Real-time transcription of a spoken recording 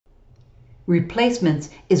Replacements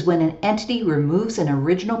is when an entity removes an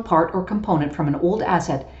original part or component from an old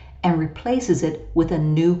asset and replaces it with a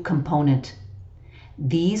new component.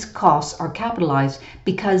 These costs are capitalized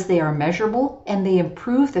because they are measurable and they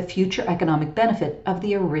improve the future economic benefit of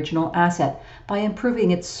the original asset by improving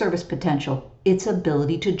its service potential, its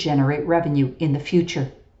ability to generate revenue in the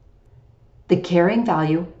future. The carrying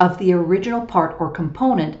value of the original part or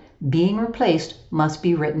component being replaced must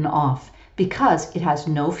be written off because it has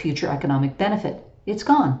no future economic benefit. It's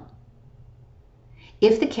gone.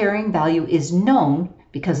 If the carrying value is known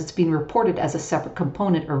because it's been reported as a separate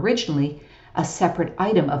component originally, a separate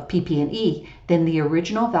item of PP&E, then the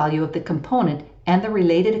original value of the component and the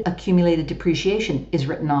related accumulated depreciation is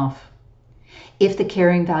written off. If the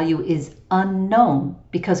carrying value is unknown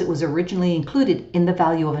because it was originally included in the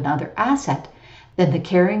value of another asset, then the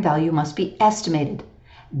carrying value must be estimated.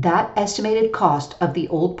 That estimated cost of the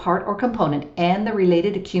old part or component and the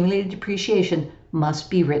related accumulated depreciation must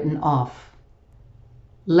be written off.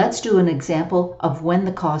 Let's do an example of when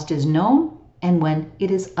the cost is known and when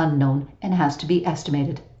it is unknown and has to be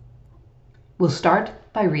estimated. We'll start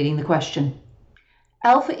by reading the question.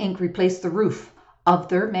 Alpha Inc. replaced the roof of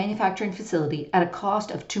their manufacturing facility at a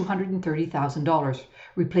cost of $230,000,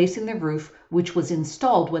 replacing the roof which was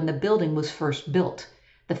installed when the building was first built.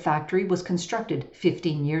 The factory was constructed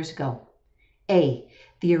 15 years ago. A.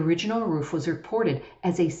 The original roof was reported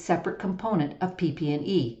as a separate component of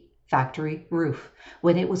PP&E, factory roof.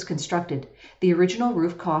 When it was constructed, the original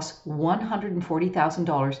roof cost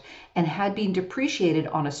 $140,000 and had been depreciated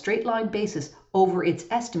on a straight-line basis over its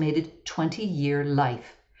estimated 20-year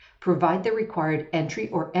life. Provide the required entry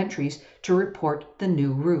or entries to report the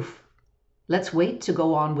new roof. Let's wait to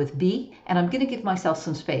go on with B, and I'm going to give myself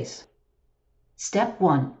some space. Step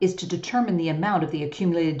 1 is to determine the amount of the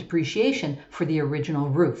accumulated depreciation for the original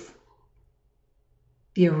roof.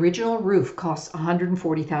 The original roof costs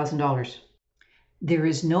 $140,000. There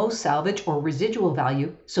is no salvage or residual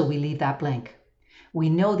value, so we leave that blank. We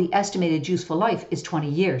know the estimated useful life is 20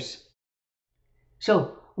 years.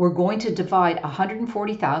 So we're going to divide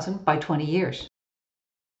 $140,000 by 20 years.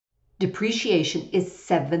 Depreciation is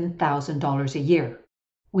 $7,000 a year.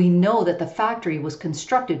 We know that the factory was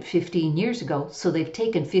constructed 15 years ago, so they've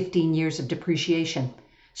taken 15 years of depreciation.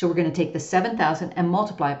 So we're going to take the $7,000 and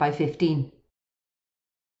multiply it by 15.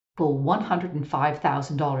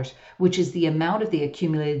 $105,000, which is the amount of the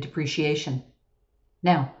accumulated depreciation.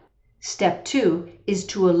 Now, step 2 is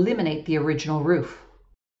to eliminate the original roof.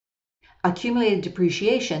 Accumulated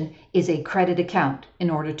depreciation is a credit account.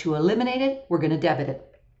 In order to eliminate it, we're going to debit it.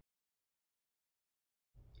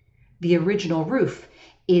 The original roof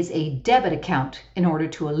is a debit account. In order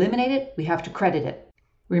to eliminate it, we have to credit it.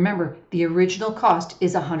 Remember, the original cost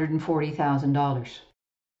is $140,000.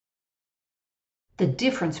 The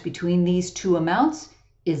difference between these two amounts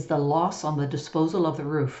is the loss on the disposal of the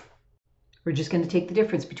roof. We're just going to take the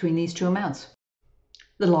difference between these two amounts.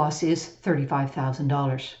 The loss is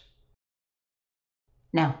 $35,000.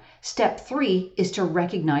 Now, step 3 is to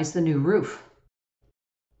recognize the new roof.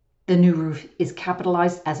 The new roof is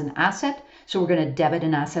capitalized as an asset, so we're going to debit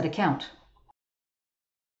an asset account.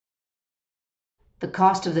 The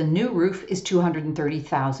cost of the new roof is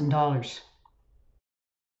 $230,000.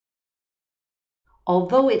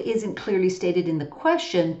 Although it isn't clearly stated in the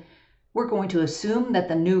question, we're going to assume that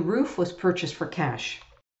the new roof was purchased for cash.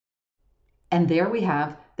 And there we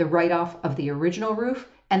have the write-off of the original roof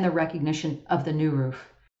and the recognition of the new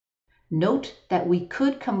roof. Note that we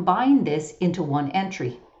could combine this into one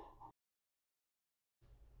entry.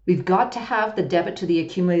 We've got to have the debit to the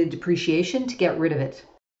accumulated depreciation to get rid of it.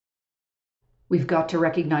 We've got to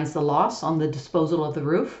recognize the loss on the disposal of the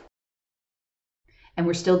roof. And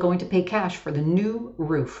we're still going to pay cash for the new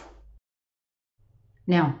roof.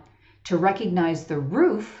 Now, to recognize the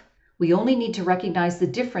roof, we only need to recognize the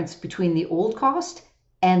difference between the old cost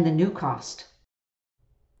and the new cost.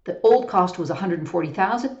 The old cost was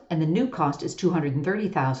 $140,000 and the new cost is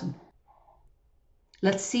 $230,000.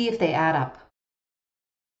 Let's see if they add up.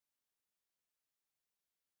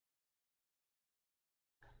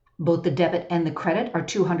 Both the debit and the credit are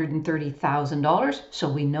 $230,000, so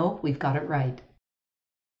we know we've got it right.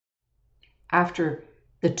 After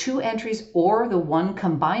the two entries or the one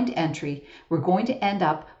combined entry, we're going to end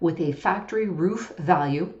up with a factory roof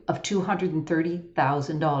value of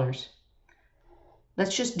 $230,000.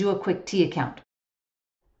 Let's just do a quick T account.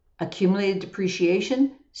 Accumulated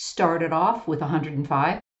depreciation started off with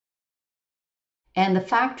 105, and the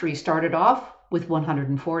factory started off with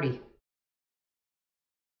 140.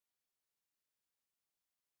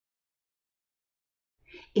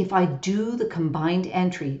 If I do the combined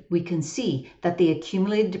entry, we can see that the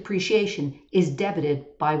accumulated depreciation is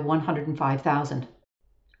debited by $105,000,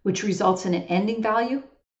 which results in an ending value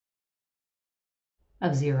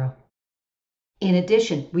of 0. In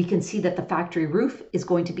addition, we can see that the factory roof is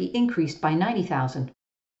going to be increased by $90,000,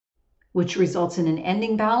 which results in an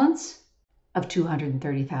ending balance of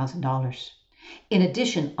 $230,000. In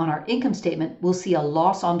addition, on our income statement, we'll see a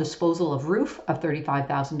loss on disposal of roof of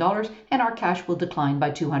 $35,000, and our cash will decline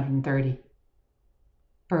by $230,000.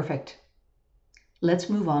 Perfect. Let's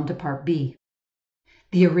move on to part B.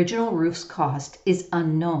 The original roof's cost is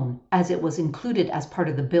unknown as it was included as part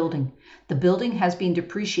of the building. The building has been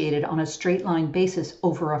depreciated on a straight line basis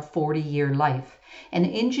over a 40-year life. An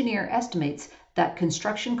engineer estimates that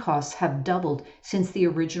construction costs have doubled since the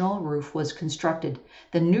original roof was constructed.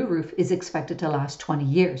 The new roof is expected to last 20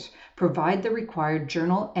 years. Provide the required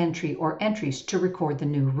journal entry or entries to record the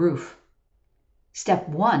new roof. Step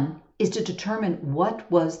 1 is to determine what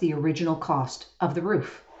was the original cost of the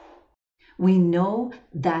roof. We know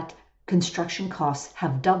that construction costs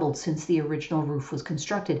have doubled since the original roof was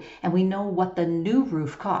constructed, and we know what the new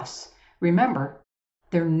roof costs. Remember,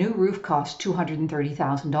 their new roof cost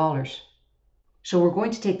 $230,000. So we're going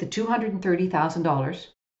to take the $230,000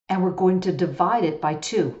 and we're going to divide it by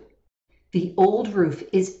 2. The old roof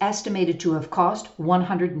is estimated to have cost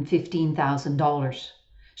 $115,000.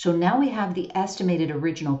 So now we have the estimated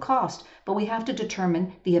original cost, but we have to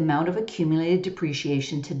determine the amount of accumulated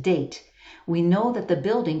depreciation to date. We know that the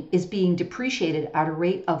building is being depreciated at a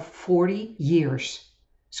rate of 40 years.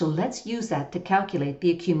 So let's use that to calculate the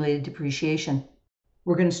accumulated depreciation.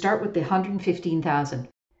 We're going to start with the $115,000.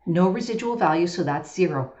 No residual value, so that's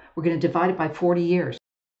 0. We're going to divide it by 40 years.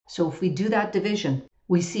 So if we do that division,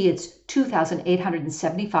 we see it's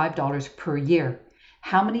 $2,875 per year.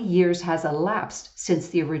 How many years has elapsed since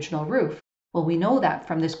the original roof? Well, we know that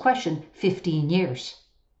from this question, 15 years.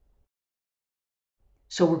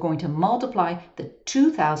 So we're going to multiply the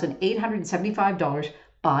 $2,875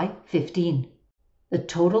 by 15. The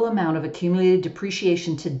total amount of accumulated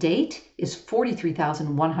depreciation to date is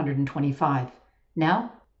 $43,125.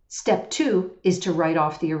 Now, step 2 is to write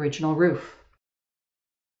off the original roof.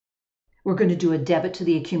 We're going to do a debit to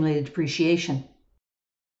the accumulated depreciation,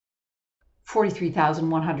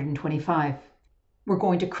 $43,125. We're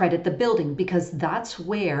going to credit the building because that's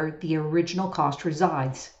where the original cost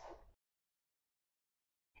resides.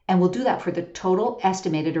 And we'll do that for the total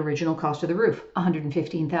estimated original cost of the roof,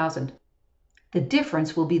 $115,000. The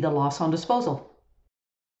difference will be the loss on disposal.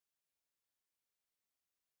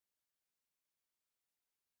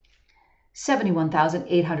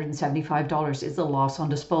 $71,875 is the loss on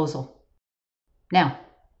disposal. Now,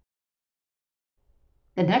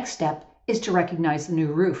 the next step is to recognize the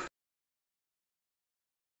new roof.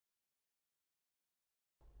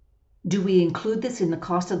 Do we include this in the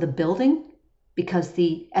cost of the building because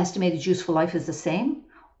the estimated useful life is the same?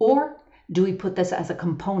 Or do we put this as a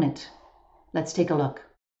component? Let's take a look.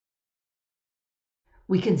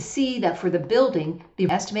 We can see that for the building, the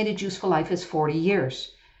estimated useful life is 40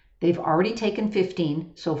 years. They've already taken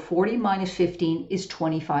 15, so 40 minus 15 is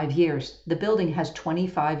 25 years. The building has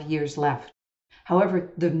 25 years left.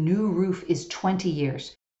 However, the new roof is 20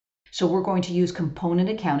 years. So we're going to use component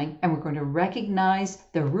accounting and we're going to recognize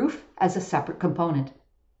the roof as a separate component.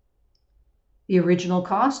 The original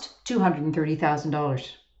cost, $230,000.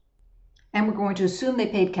 And we're going to assume they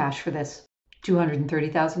paid cash for this,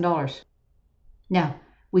 $230,000. Now,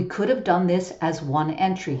 we could have done this as one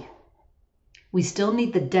entry. We still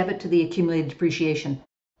need the debit to the accumulated depreciation.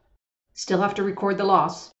 Still have to record the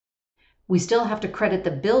loss. We still have to credit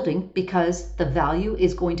the building because the value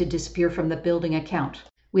is going to disappear from the building account.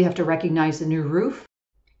 We have to recognize the new roof,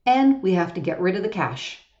 and we have to get rid of the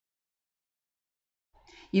cash.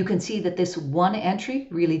 You can see that this one entry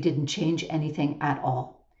really didn't change anything at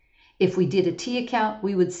all. If we did a T account,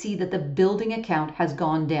 we would see that the building account has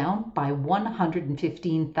gone down by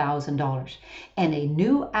 $115,000, and a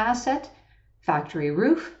new asset, factory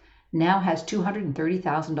roof, now has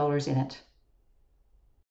 $230,000 in it.